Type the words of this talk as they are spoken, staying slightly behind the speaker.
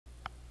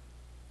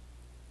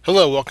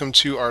Hello, welcome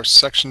to our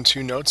Section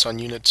 2 notes on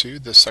Unit 2.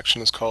 This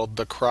section is called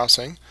The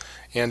Crossing,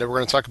 and we're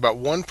going to talk about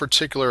one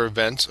particular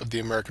event of the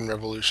American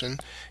Revolution,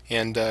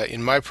 and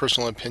in my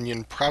personal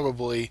opinion,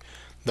 probably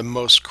the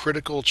most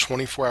critical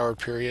 24-hour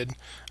period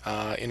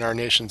in our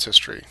nation's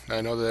history. Now,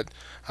 I know that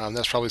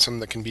that's probably something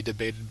that can be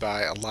debated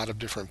by a lot of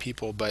different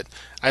people, but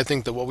I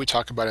think that what we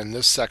talk about in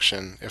this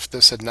section, if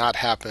this had not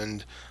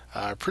happened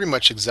pretty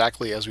much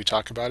exactly as we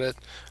talk about it,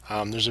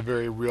 there's a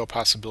very real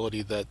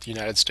possibility that the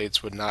United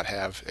States would not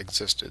have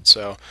existed.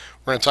 So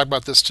we're going to talk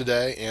about this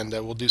today, and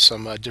we'll do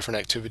some different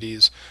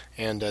activities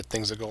and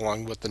things that go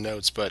along with the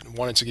notes, but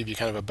wanted to give you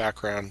kind of a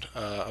background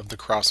of the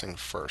crossing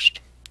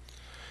first.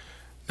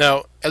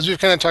 Now, as we've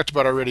kind of talked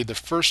about already, the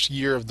first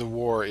year of the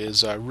war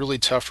is really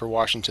tough for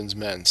Washington's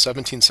men.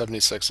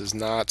 1776 is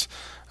not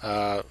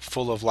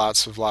full of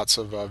lots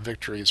of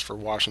victories for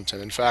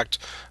Washington. In fact,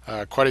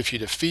 quite a few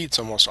defeats,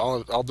 almost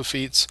all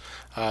defeats,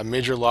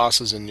 major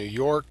losses in New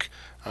York.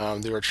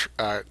 They were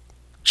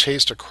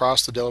chased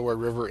across the Delaware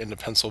River into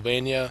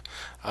Pennsylvania.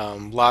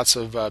 Lots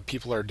of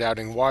people are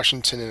doubting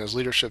Washington and his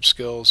leadership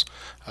skills.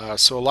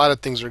 So a lot of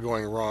things are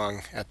going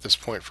wrong at this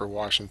point for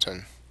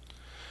Washington.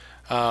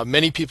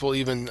 Many people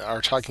even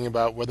are talking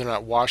about whether or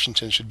not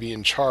Washington should be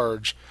in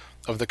charge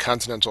of the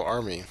Continental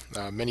Army.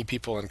 Many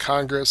people in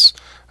Congress,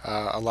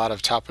 a lot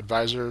of top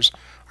advisors,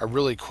 are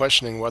really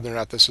questioning whether or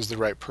not this is the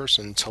right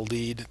person to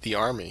lead the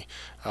army.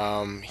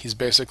 He's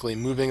basically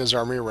moving his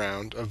army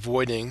around,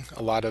 avoiding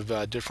a lot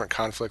of different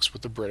conflicts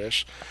with the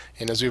British.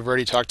 And as we've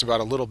already talked about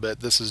a little bit,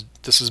 this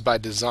is by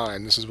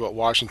design. This is what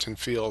Washington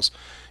feels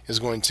is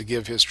going to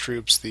give his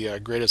troops the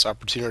greatest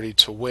opportunity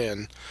to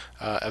win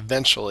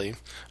eventually.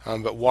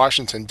 But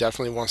Washington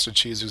definitely wants to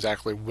choose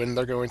exactly when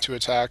they're going to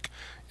attack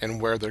and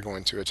where they're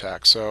going to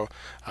attack. So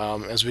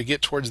as we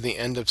get towards the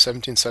end of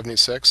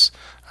 1776,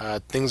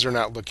 things are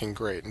not looking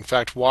great. In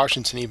fact,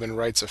 Washington even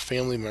writes a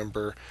family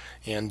member,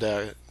 and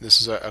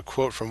this is a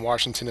quote from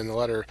Washington in the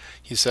letter.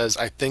 He says,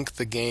 "I think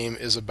the game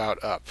is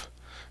about up,"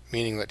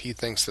 meaning that he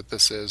thinks that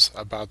this is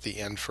about the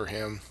end for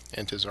him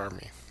and his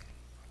army.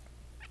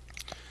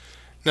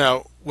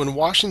 Now, when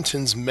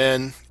Washington's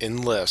men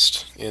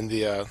enlist in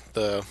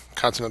the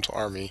Continental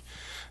Army,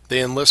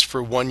 they enlist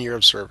for 1 year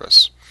of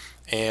service,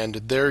 and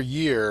their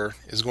year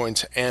is going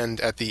to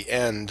end at the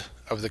end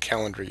of the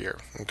calendar year.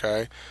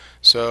 Okay,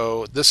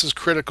 so this is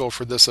critical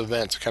for this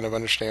event to kind of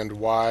understand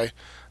why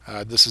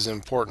this is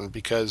important,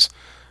 because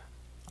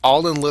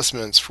all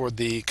enlistments for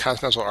the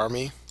Continental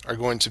Army are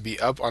going to be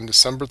up on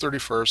December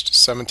 31st,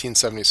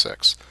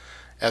 1776.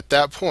 At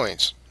that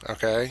point,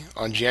 okay,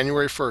 on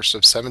January 1st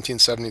of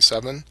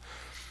 1777,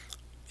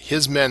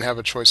 his men have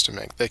a choice to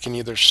make. They can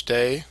either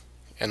stay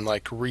and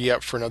like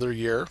re-up for another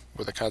year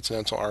with the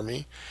Continental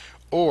Army,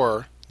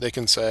 or they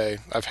can say,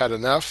 I've had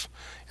enough,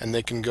 and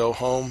they can go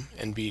home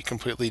and be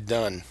completely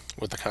done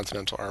with the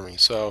Continental Army.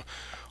 So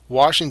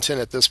Washington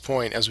at this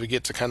point, as we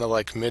get to kind of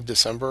like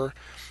mid-December,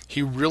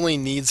 he really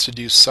needs to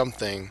do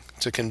something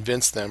to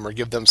convince them or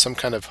give them some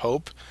kind of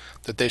hope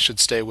that they should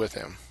stay with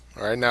him.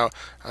 All right, now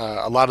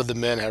a lot of the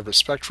men have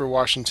respect for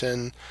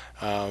Washington,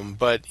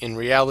 but in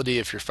reality,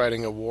 if you're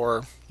fighting a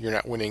war, you're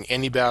not winning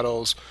any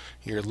battles,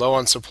 you're low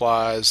on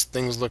supplies,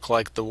 things look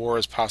like the war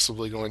is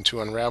possibly going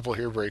to unravel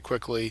here very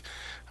quickly.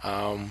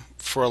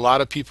 For a lot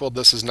of people,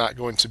 this is not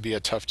going to be a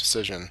tough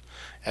decision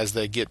as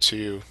they get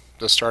to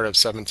the start of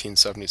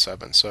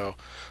 1777. So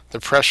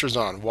the pressure's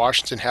on.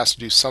 Washington has to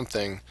do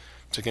something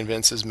to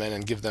convince his men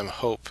and give them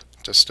hope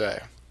to stay.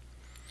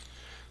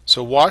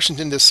 So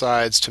Washington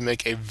decides to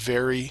make a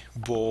very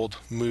bold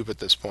move at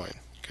this point.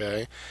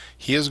 Okay,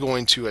 he is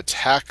going to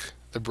attack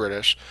the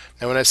British.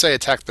 Now, when I say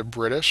attack the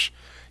British,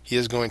 he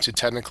is going to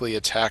technically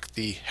attack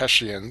the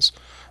Hessians.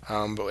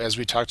 But as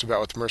we talked about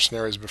with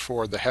mercenaries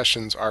before, the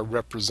Hessians are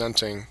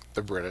representing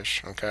the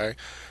British. Okay,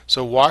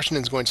 so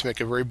Washington is going to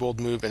make a very bold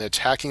move in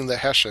attacking the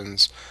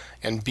Hessians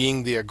and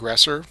being the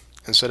aggressor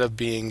instead of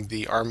being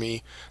the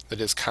army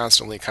that is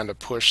constantly kind of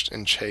pushed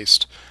and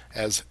chased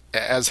as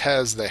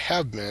they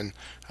have been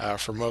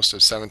for most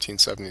of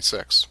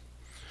 1776.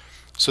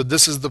 So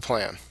this is the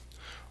plan.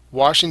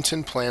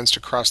 Washington plans to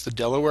cross the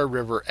Delaware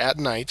River at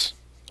night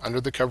under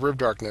the cover of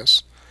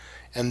darkness,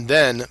 and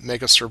then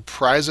make a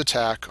surprise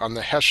attack on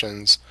the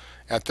Hessians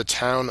at the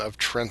town of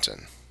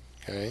Trenton.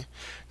 Okay.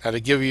 Now, to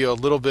give you a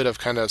little bit of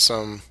kind of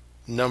some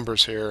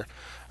numbers here,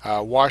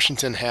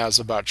 Washington has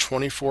about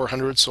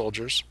 2,400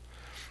 soldiers,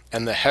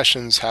 and the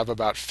Hessians have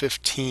about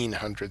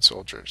 1,500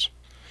 soldiers.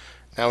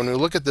 Now, when we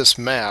look at this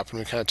map and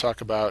we kind of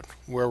talk about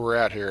where we're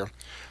at here,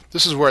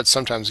 this is where it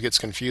sometimes gets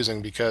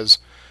confusing, because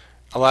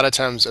a lot of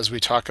times as we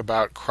talk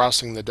about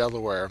crossing the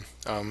Delaware,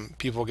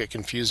 people get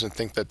confused and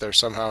think that they're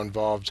somehow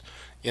involved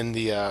in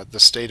the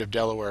state of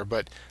Delaware,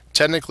 but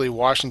technically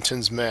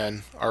Washington's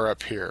men are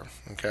up here.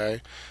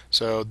 Okay,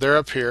 so they're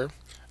up here.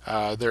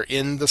 They're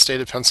in the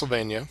state of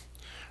Pennsylvania.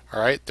 All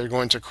right, they're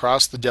going to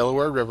cross the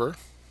Delaware River.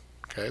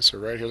 Okay, so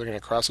right here they're going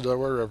to cross the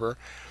Delaware River.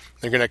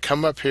 They're going to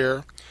come up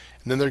here,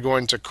 and then they're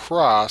going to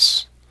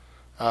cross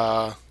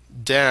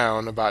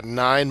down about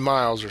 9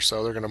 miles or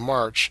so. They're going to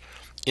march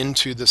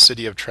into the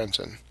city of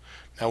Trenton.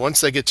 Now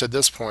once they get to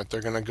this point,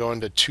 they're going to go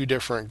into two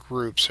different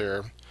groups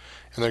here,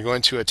 and they're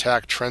going to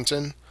attack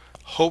Trenton,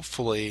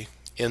 hopefully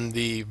in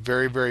the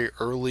very, very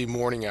early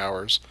morning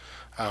hours.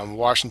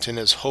 Washington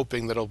is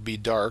hoping that it'll be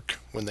dark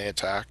when they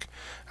attack.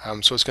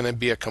 So it's going to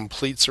be a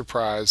complete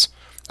surprise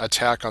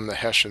attack on the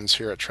Hessians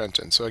here at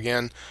Trenton. So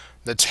again,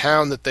 the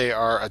town that they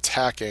are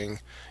attacking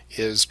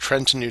is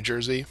Trenton, New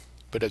Jersey,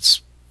 but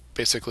it's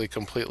basically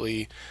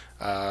completely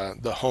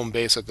the home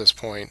base at this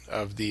point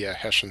of the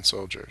Hessian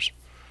soldiers.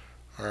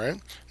 All right.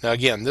 Now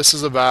again, this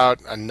is about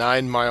a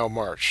 9-mile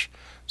march.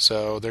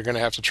 So they're going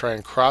to have to try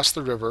and cross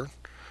the river,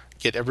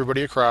 get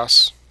everybody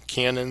across,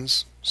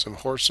 cannons, some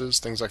horses,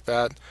 things like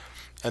that,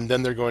 and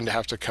then they're going to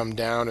have to come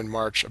down and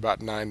march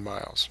about 9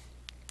 miles.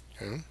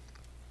 Okay.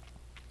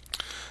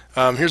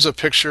 Here's a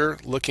picture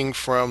looking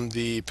from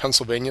the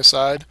Pennsylvania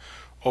side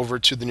over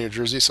to the New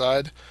Jersey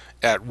side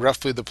at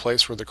roughly the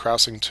place where the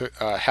crossing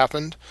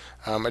happened.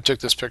 I took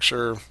this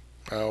picture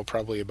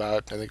probably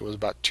about, I think it was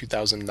about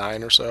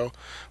 2009 or so,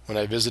 when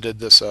I visited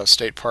this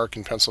state park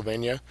in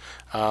Pennsylvania.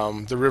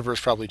 The river has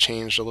probably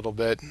changed a little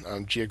bit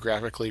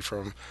geographically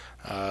from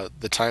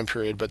the time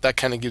period, but that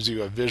kind of gives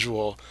you a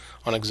visual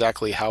on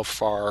exactly how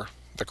far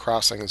the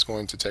crossing is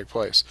going to take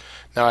place.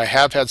 Now, I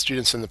have had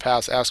students in the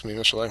past ask me,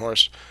 Mr.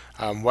 Langhorst,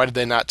 why did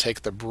they not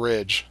take the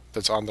bridge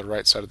that's on the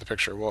right side of the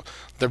picture? Well,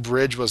 the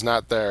bridge was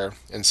not there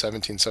in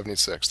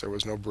 1776. There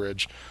was no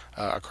bridge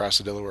across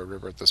the Delaware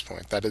River at this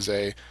point. That is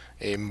a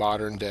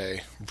modern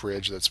day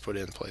bridge that's put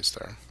in place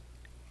there.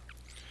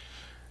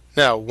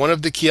 Now, one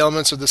of the key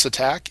elements of this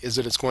attack is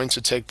that it's going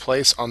to take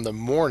place on the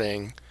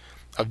morning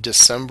of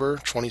December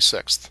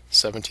 26th,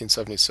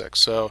 1776.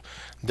 So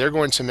they're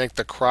going to make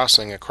the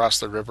crossing across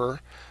the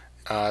river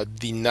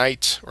the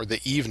night or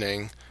the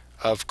evening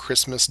of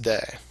Christmas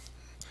Day.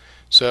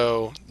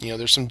 So,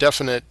 there's some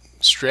definite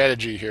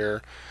strategy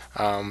here.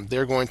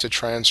 They're going to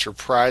try and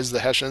surprise the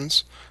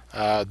Hessians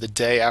the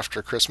day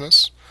after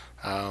Christmas.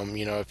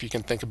 If you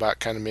can think about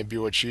kind of maybe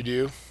what you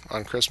do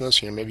on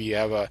Christmas, maybe you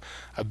have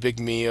a big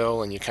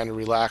meal and you kind of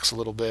relax a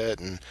little bit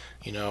and,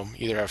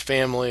 either have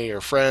family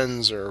or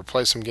friends or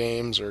play some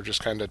games or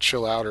just kind of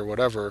chill out or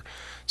whatever.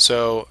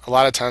 So a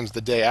lot of times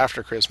the day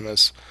after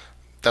Christmas,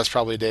 that's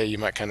probably a day you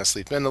might kind of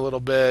sleep in a little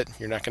bit.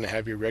 You're not going to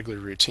have your regular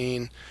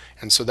routine.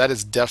 And so that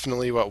is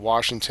definitely what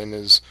Washington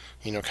is,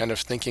 kind of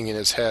thinking in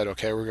his head.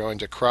 Okay, we're going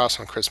to cross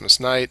on Christmas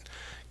night,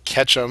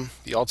 catch them,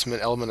 the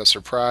ultimate element of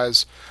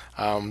surprise.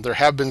 There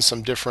have been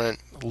some different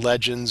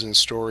legends and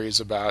stories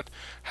about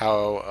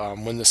how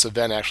when this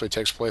event actually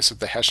takes place that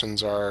the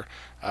Hessians are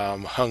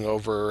hung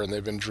over and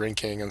they've been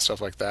drinking and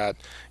stuff like that.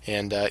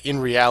 And in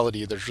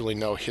reality, there's really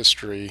no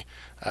history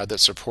that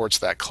supports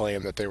that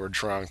claim that they were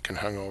drunk and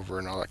hung over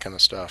and all that kind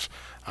of stuff.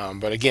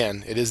 But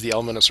again, it is the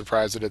element of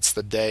surprise that it's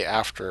the day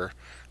after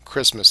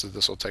Christmas that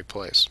this will take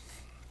place.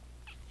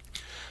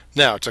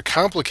 Now, to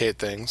complicate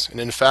things, and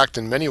in fact,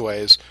 in many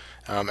ways,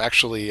 well,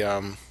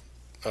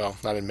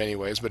 not in many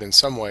ways, but in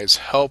some ways,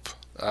 help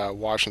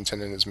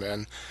Washington and his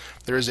men,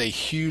 there is a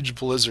huge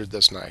blizzard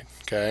this night.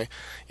 Okay,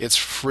 it's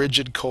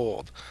frigid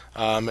cold.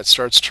 It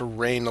starts to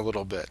rain a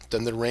little bit.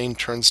 Then the rain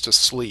turns to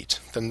sleet.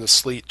 Then the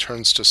sleet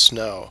turns to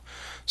snow.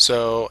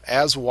 So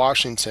as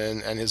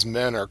Washington and his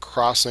men are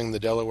crossing the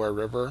Delaware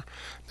River,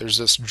 there's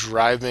this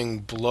driving,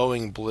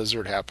 blowing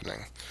blizzard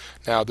happening.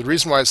 Now, the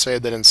reason why I say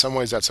that in some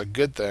ways that's a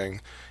good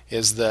thing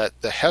is that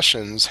the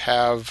Hessians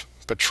have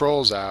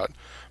patrols out,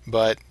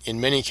 but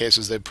in many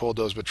cases they pulled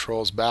those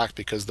patrols back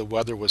because the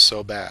weather was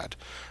so bad.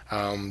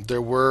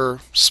 There were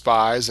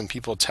spies and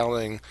people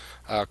telling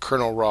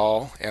Colonel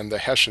Rahl and the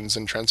Hessians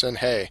in Trenton,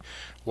 hey,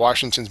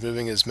 Washington's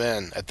moving his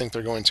men. I think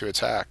they're going to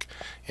attack.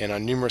 And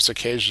on numerous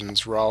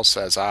occasions, Rahl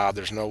says,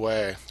 there's no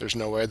way. There's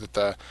no way that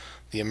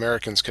the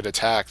Americans could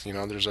attack.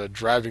 There's a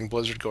driving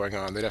blizzard going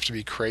on. They'd have to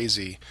be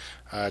crazy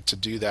to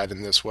do that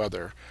in this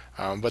weather.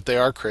 But they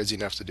are crazy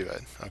enough to do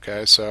it.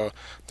 Okay, so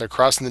they're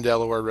crossing the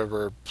Delaware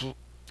River,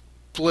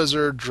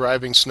 blizzard,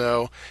 driving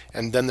snow,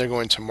 and then they're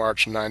going to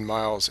march 9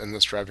 miles in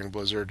this driving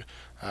blizzard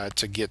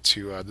to get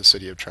to the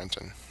city of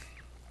Trenton.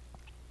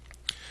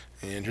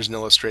 And here's an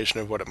illustration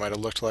of what it might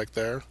have looked like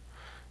there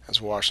as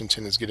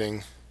Washington is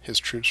getting his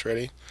troops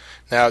ready.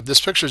 Now,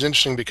 this picture is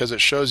interesting because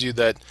it shows you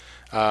that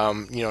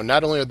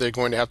not only are they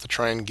going to have to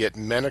try and get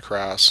men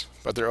across,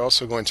 but they're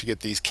also going to get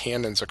these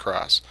cannons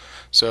across.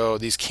 So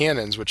these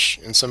cannons, which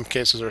in some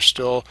cases are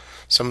still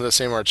some of the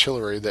same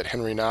artillery that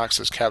Henry Knox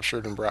has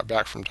captured and brought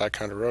back from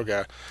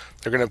Ticonderoga,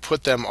 they're going to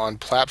put them on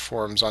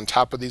platforms on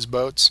top of these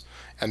boats,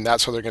 and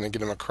that's how they're going to get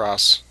them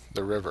across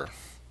the river.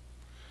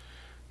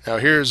 Now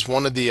here's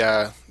one of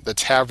the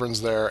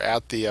taverns there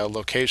at the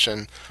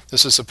location.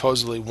 This is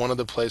supposedly one of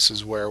the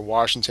places where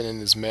Washington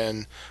and his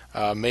men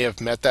may have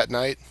met that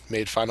night,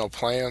 made final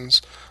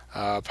plans,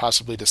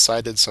 possibly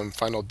decided some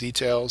final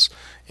details,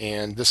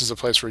 and this is a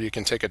place where you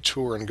can take a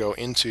tour and go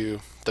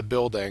into the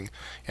building.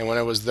 And when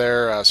I was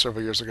there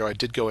several years ago, I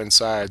did go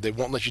inside. They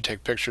won't let you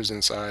take pictures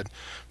inside,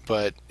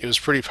 but it was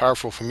pretty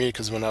powerful for me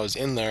because when I was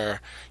in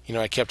there,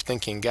 I kept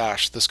thinking,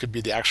 gosh, this could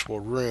be the actual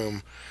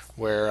room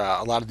where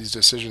a lot of these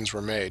decisions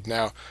were made.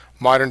 Now,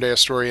 modern day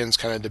historians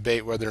kind of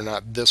debate whether or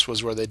not this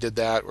was where they did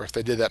that, or if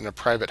they did that in a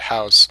private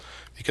house,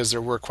 because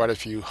there were quite a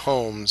few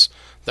homes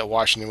that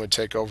Washington would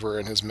take over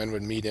and his men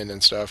would meet in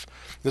and stuff.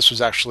 This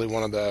was actually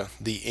one of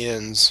the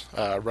inns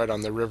right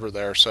on the river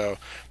there, so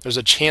there's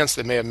a chance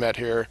they may have met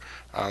here,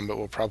 but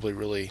we'll probably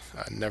really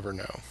never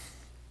know.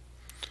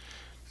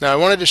 Now I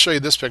wanted to show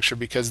you this picture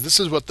because this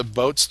is what the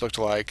boats looked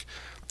like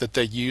that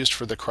they used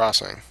for the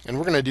crossing. And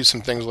we're going to do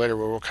some things later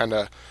where we'll kind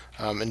of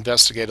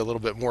investigate a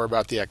little bit more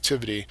about the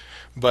activity.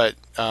 But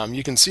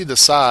you can see the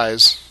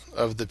size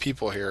of the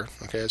people here.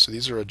 Okay, so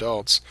these are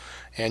adults.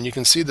 And you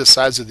can see the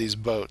size of these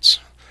boats.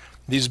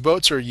 These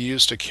boats are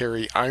used to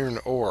carry iron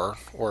ore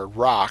or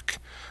rock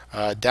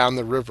down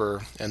the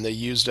river, and they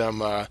used them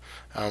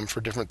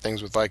for different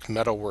things with like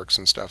metalworks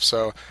and stuff.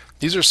 So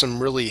these are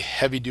some really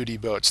heavy-duty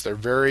boats. They're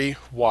very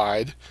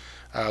wide.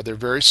 They're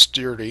very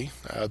sturdy.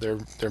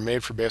 They're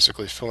made for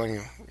basically filling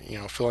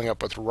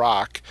up with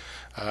rock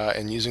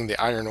and using the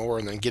iron ore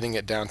and then getting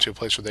it down to a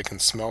place where they can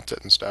smelt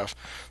it and stuff.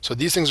 So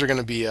these things are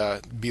going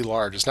to be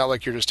large. It's not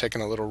like you're just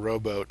taking a little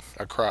rowboat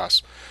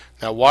across.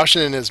 Now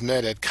Washington and his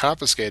men had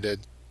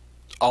confiscated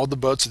all the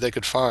boats that they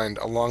could find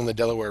along the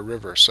Delaware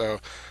River.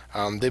 So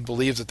they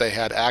believed that they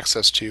had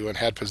access to and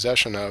had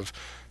possession of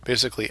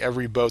basically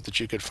every boat that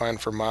you could find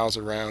for miles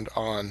around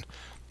on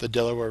the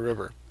Delaware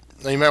River.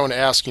 Now you might want to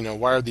ask,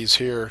 why are these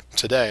here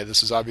today?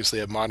 This is obviously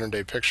a modern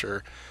day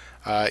picture.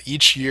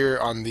 Each year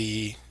on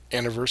the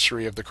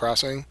anniversary of the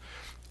crossing,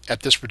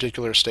 at this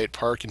particular state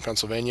park in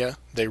Pennsylvania,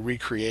 they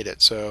recreate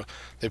it. So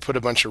they put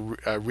a bunch of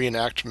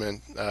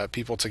reenactment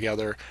people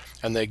together,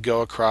 and they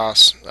go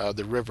across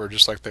the river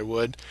just like they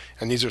would,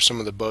 and these are some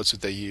of the boats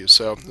that they use.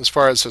 So as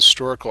far as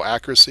historical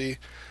accuracy,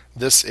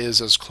 this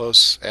is as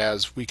close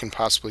as we can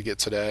possibly get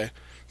today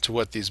to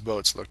what these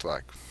boats looked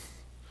like.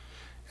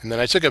 And then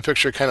I took a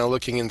picture kind of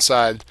looking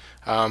inside.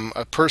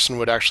 A person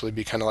would actually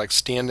be kind of like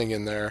standing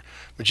in there,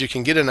 but you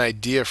can get an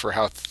idea for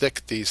how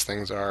thick these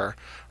things are.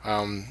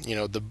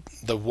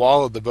 The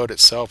wall of the boat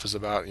itself is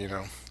about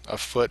a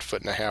foot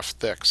and a half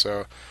thick.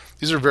 So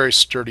these are very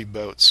sturdy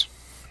boats.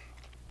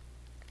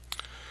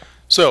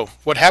 So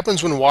what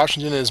happens when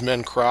Washington and his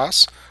men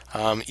cross?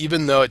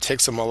 Even though it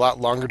takes them a lot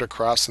longer to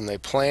cross than they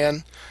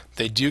plan,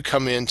 they do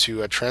come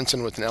into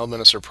Trenton with an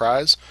element of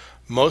surprise.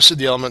 Most of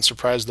the element of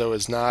surprise, though,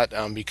 is not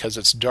because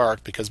it's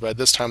dark, because by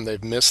this time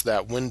they've missed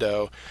that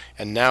window,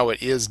 and now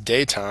it is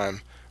daytime.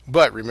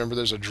 But remember,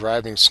 there's a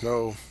driving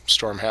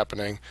snowstorm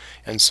happening,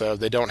 and so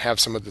they don't have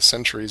some of the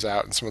sentries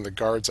out and some of the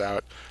guards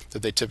out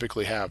that they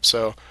typically have.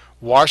 So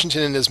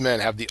Washington and his men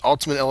have the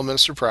ultimate element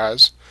of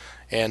surprise,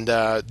 and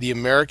the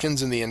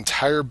Americans in the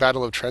entire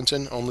Battle of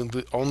Trenton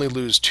only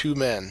lose 2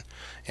 men,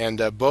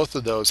 and both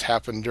of those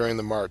happened during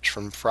the march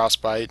from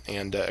frostbite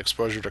and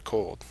exposure to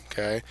cold.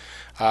 Okay,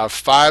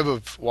 5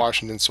 of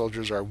Washington's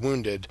soldiers are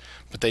wounded,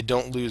 but they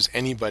don't lose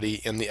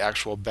anybody in the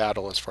actual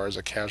battle as far as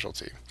a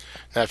casualty.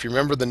 Now, if you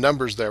remember the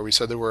numbers there, we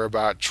said there were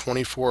about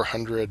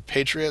 2,400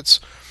 Patriots,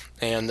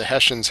 and the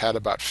Hessians had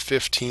about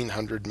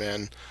 1,500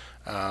 men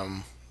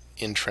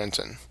in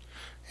Trenton.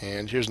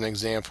 And here's an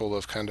example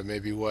of kind of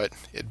maybe what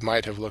it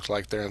might have looked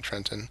like there in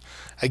Trenton.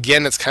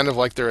 Again, it's kind of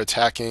like they're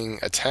attacking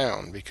a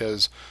town,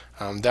 because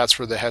that's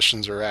where the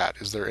Hessians are at,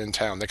 is they're in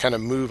town. They kind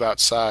of move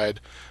outside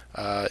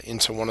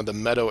into one of the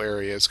meadow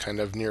areas kind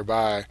of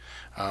nearby,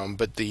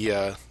 but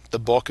the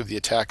bulk of the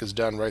attack is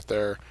done right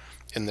there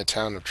in the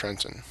town of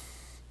Trenton.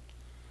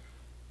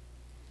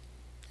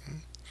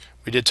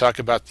 We did talk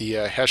about the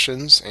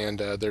Hessians and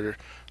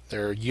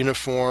their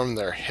uniform,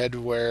 their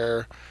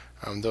headwear,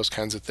 those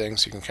kinds of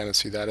things. You can kind of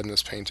see that in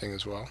this painting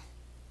as well.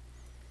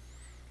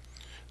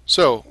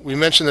 So we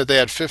mentioned that they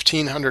had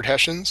 1,500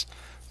 Hessians.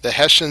 The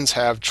Hessians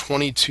have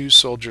 22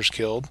 soldiers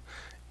killed,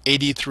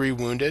 83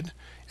 wounded,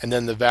 and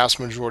then the vast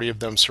majority of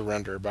them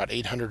surrender, about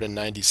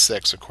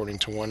 896 according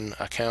to one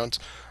account.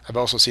 I've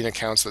also seen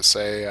accounts that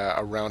say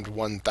around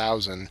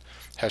 1,000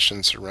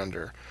 Hessians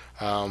surrender.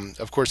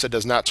 Of course, that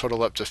does not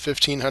total up to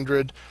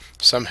 1,500.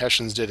 Some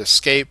Hessians did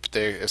escape.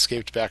 They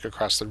escaped back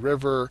across the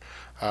river,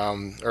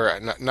 or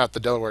not the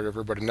Delaware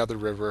River, but another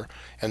river,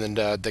 and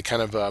then they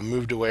kind of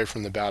moved away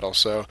from the battle.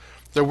 So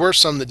there were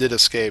some that did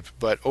escape,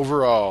 but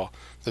overall,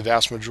 the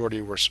vast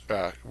majority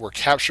were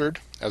captured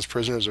as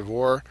prisoners of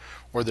war,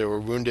 or they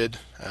were wounded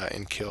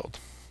and killed.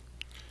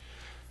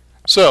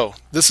 So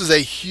this is a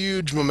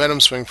huge momentum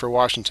swing for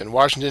Washington.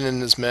 Washington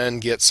and his men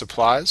get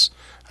supplies.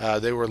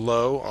 They were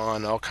low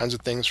on all kinds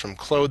of things from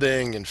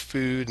clothing and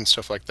food and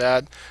stuff like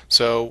that.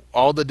 So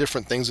all the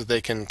different things that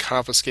they can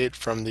confiscate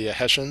from the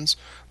Hessians,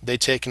 they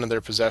take into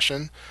their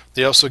possession.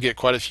 They also get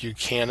quite a few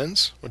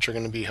cannons, which are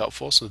going to be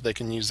helpful so that they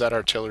can use that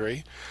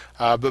artillery.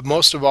 But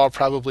most of all,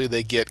 probably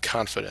they get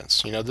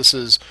confidence. This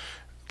is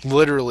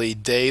literally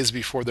days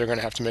before they're going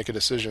to have to make a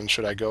decision.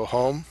 Should I go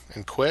home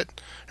and quit?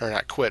 Or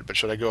not quit, but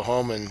should I go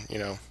home and,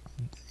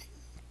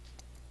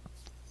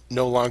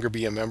 no longer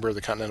be a member of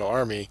the Continental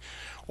Army,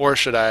 or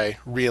should I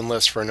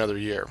re-enlist for another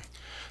year?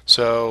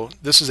 So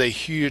this is a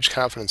huge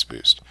confidence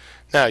boost.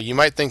 Now, you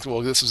might think,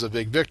 well, this is a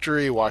big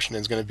victory.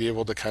 Washington's going to be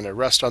able to kind of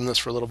rest on this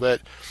for a little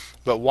bit.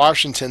 But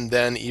Washington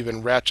then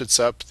even ratchets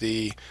up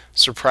the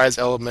surprise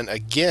element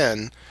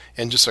again,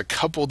 and just a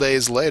couple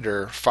days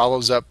later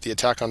follows up the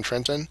attack on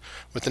Trenton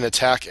with an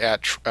attack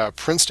at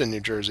Princeton, New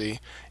Jersey,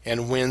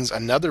 and wins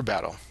another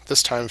battle,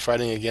 this time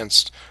fighting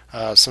against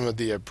some of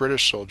the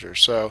British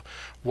soldiers. So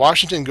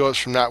Washington goes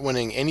from not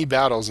winning any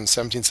battles in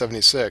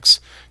 1776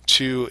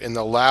 to, in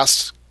the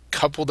last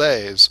couple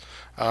days,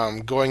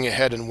 going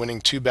ahead and winning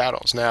two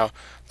battles. Now,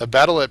 the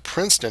battle at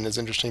Princeton is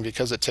interesting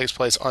because it takes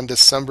place on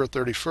December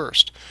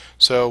 31st.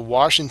 So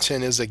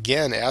Washington is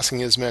again asking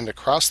his men to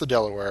cross the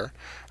Delaware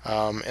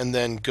and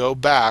then go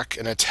back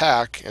and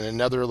attack in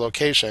another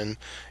location,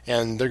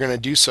 and they're going to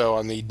do so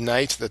on the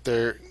night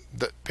that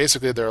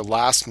basically their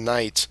last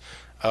night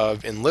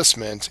of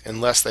enlistment,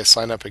 unless they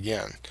sign up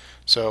again.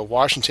 So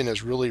Washington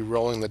is really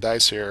rolling the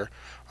dice here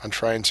on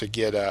trying to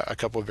get a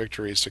couple of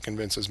victories to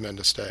convince his men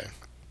to stay.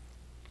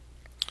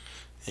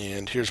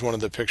 And here's one of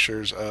the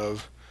pictures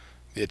of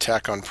the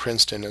attack on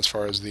Princeton as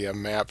far as the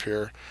map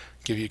here.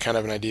 Give you kind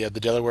of an idea.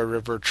 The Delaware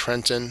River,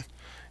 Trenton,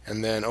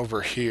 and then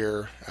over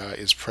here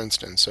is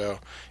Princeton. So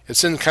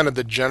it's in kind of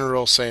the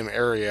general same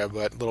area,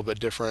 but a little bit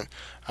different.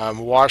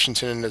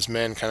 Washington and his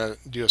men kind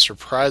of do a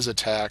surprise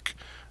attack.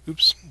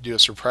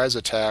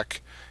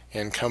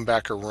 And come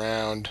back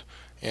around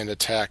and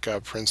attack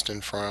Princeton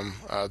from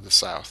the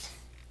south.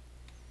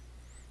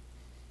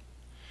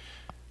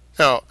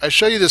 Now, I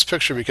show you this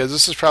picture because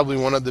this is probably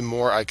one of the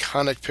more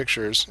iconic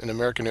pictures in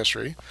American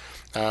history.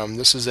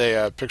 This is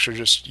a picture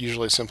just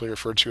usually simply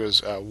referred to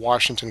as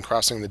Washington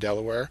crossing the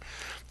Delaware.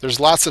 There's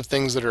lots of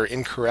things that are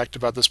incorrect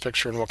about this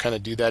picture, and we'll kind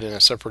of do that in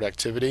a separate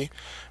activity.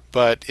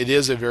 But it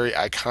is a very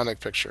iconic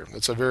picture.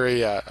 It's a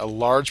very a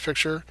large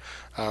picture.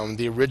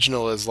 The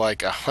original is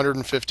like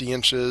 150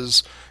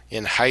 inches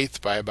in height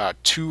by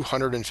about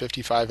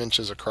 255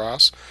 inches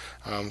across.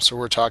 So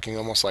we're talking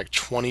almost like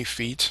 20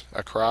 feet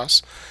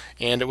across.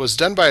 And it was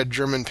done by a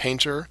German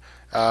painter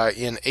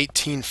in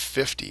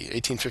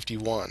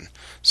 1851.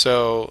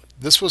 So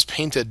this was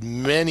painted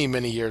many,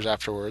 many years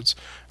afterwards.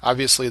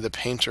 Obviously, the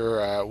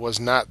painter was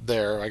not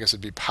there. I guess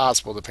it'd be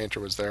possible the painter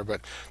was there, but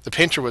the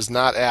painter was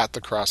not at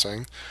the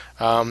crossing.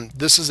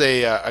 This is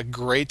a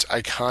great,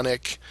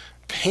 iconic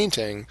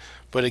painting,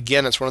 but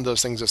again, it's one of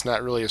those things that's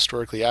not really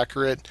historically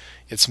accurate.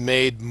 It's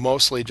made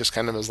mostly just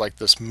kind of as like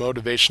this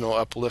motivational,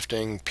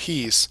 uplifting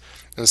piece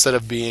instead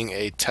of being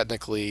a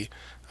technically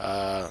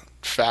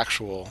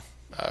factual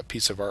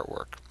piece of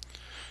artwork.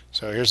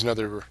 So here's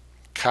another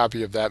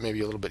copy of that,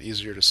 maybe a little bit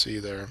easier to see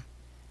there.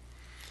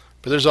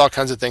 But there's all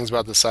kinds of things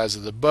about the size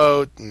of the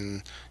boat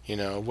and, you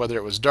know, whether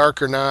it was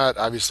dark or not.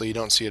 Obviously, you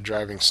don't see a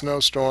driving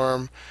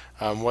snowstorm.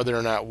 Whether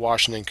or not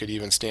Washington could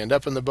even stand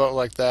up in the boat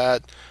like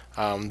that.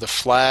 The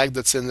flag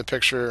that's in the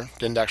picture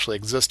didn't actually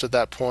exist at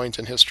that point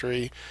in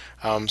history.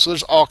 So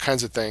there's all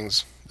kinds of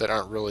things that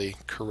aren't really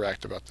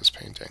correct about this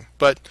painting.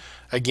 But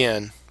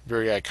again,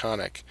 very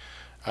iconic.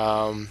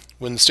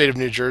 When the state of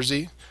New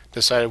Jersey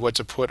decided what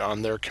to put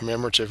on their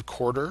commemorative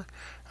quarter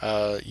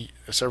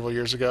several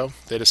years ago,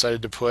 they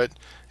decided to put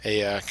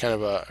a kind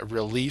of a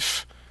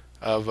relief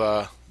of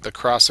the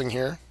crossing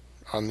here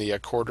on the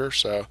quarter.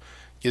 So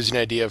gives you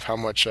an idea of how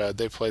much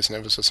they place an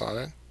emphasis on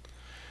it.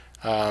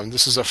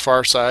 This is a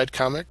Far Side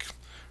comic,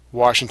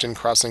 Washington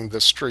crossing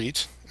the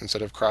street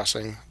instead of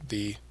crossing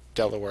the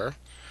Delaware.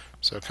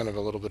 So kind of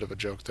a little bit of a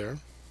joke there.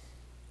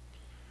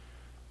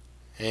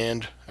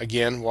 And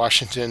again,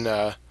 Washington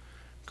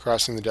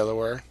crossing the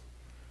Delaware.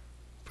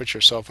 Put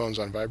your cell phones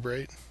on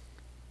vibrate.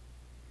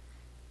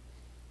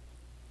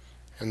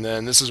 And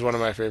then this is one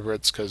of my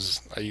favorites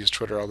because I use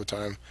Twitter all the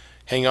time.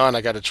 Hang on,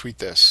 I got to tweet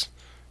this,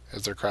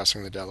 as they're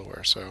crossing the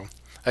Delaware. So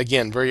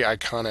again, very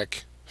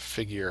iconic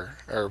figure,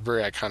 or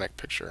very iconic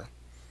picture.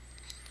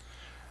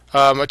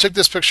 I took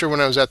this picture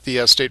when I was at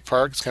the state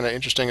park. It's kind of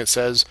interesting. It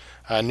says,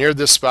 near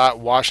this spot,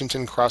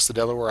 Washington crossed the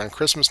Delaware on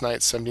Christmas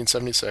night,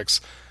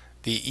 1776,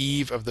 the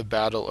eve of the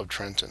Battle of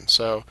Trenton.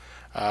 So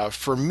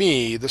for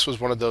me, this was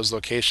one of those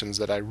locations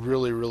that I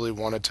really, really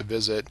wanted to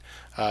visit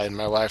in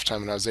my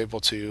lifetime, and I was able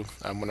to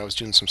when I was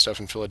doing some stuff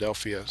in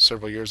Philadelphia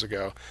several years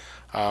ago.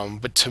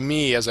 But to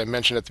me, as I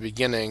mentioned at the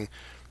beginning,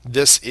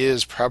 this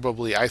is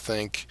probably, I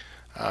think,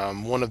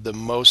 one of the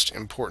most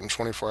important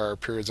 24-hour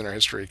periods in our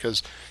history.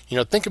 Because, you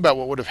know, think about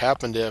what would have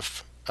happened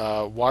if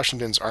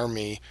Washington's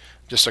army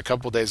just a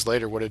couple days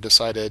later would have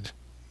decided,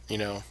 you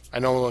know, I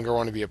no longer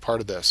want to be a part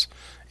of this,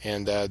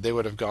 and they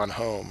would have gone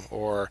home.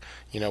 Or,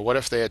 you know, what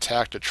if they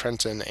attacked at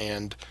Trenton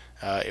and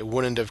it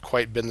wouldn't have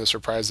quite been the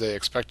surprise they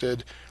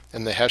expected,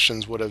 and the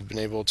Hessians would have been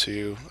able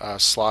to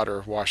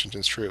slaughter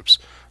Washington's troops.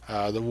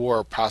 The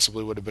war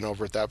possibly would have been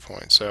over at that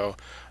point. So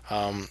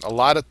a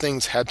lot of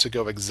things had to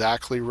go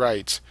exactly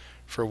right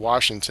for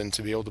Washington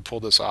to be able to pull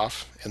this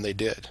off, and they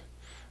did.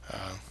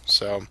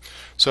 So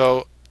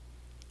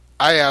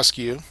I ask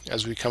you,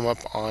 as we come up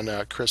on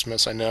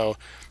Christmas, I know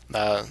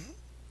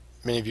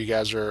many of you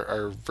guys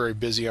are very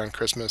busy on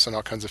Christmas and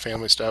all kinds of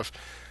family stuff.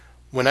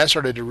 When I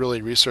started to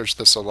really research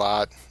this a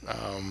lot,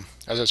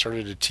 as I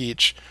started to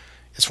teach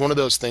it's one of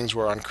those things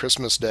where on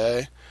Christmas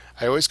Day,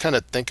 I always kind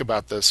of think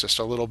about this just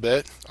a little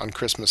bit on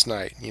Christmas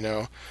night,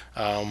 doing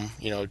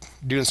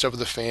stuff with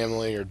the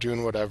family or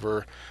doing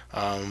whatever.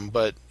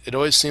 But it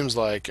always seems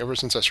like ever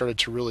since I started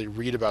to really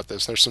read about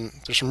this, there's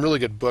some really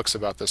good books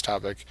about this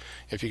topic.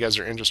 If you guys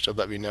are interested,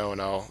 let me know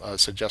and I'll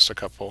suggest a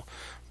couple.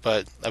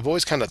 But I've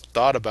always kind of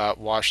thought about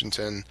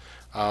Washington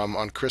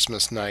on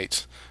Christmas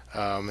night,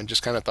 and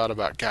just kind of thought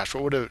about, gosh,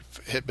 what would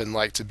it been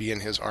like to be in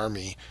his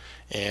army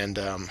and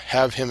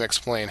have him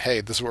explain,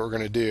 hey, this is what we're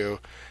going to do.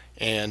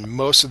 And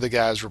most of the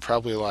guys were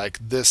probably like,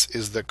 this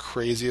is the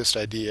craziest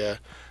idea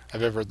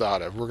I've ever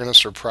thought of. We're going to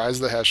surprise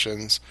the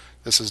Hessians.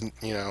 This is,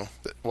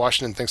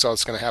 Washington thinks all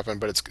this is going to happen,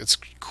 but it's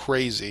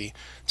crazy.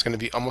 It's going to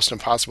be almost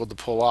impossible to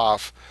pull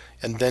off,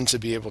 and then to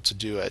be able to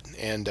do it.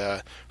 And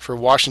for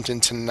Washington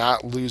to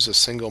not lose a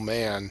single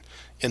man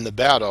in the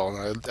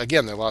battle,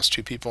 again, they lost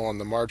two people on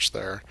the march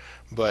there,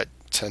 but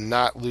to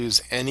not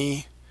lose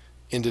any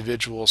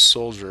individual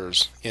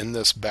soldiers in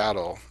this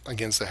battle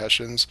against the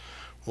Hessians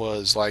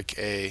was like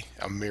a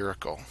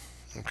miracle.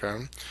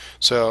 Okay,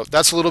 so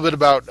that's a little bit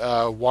about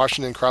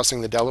Washington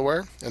crossing the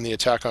Delaware and the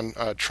attack on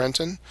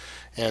Trenton,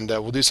 and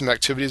we'll do some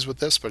activities with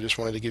this, but I just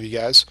wanted to give you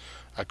guys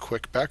a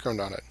quick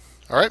background on it.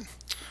 All right,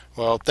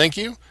 well, thank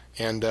you,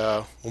 and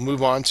we'll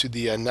move on to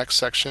the next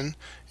section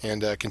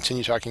and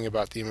continue talking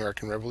about the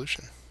American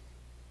Revolution.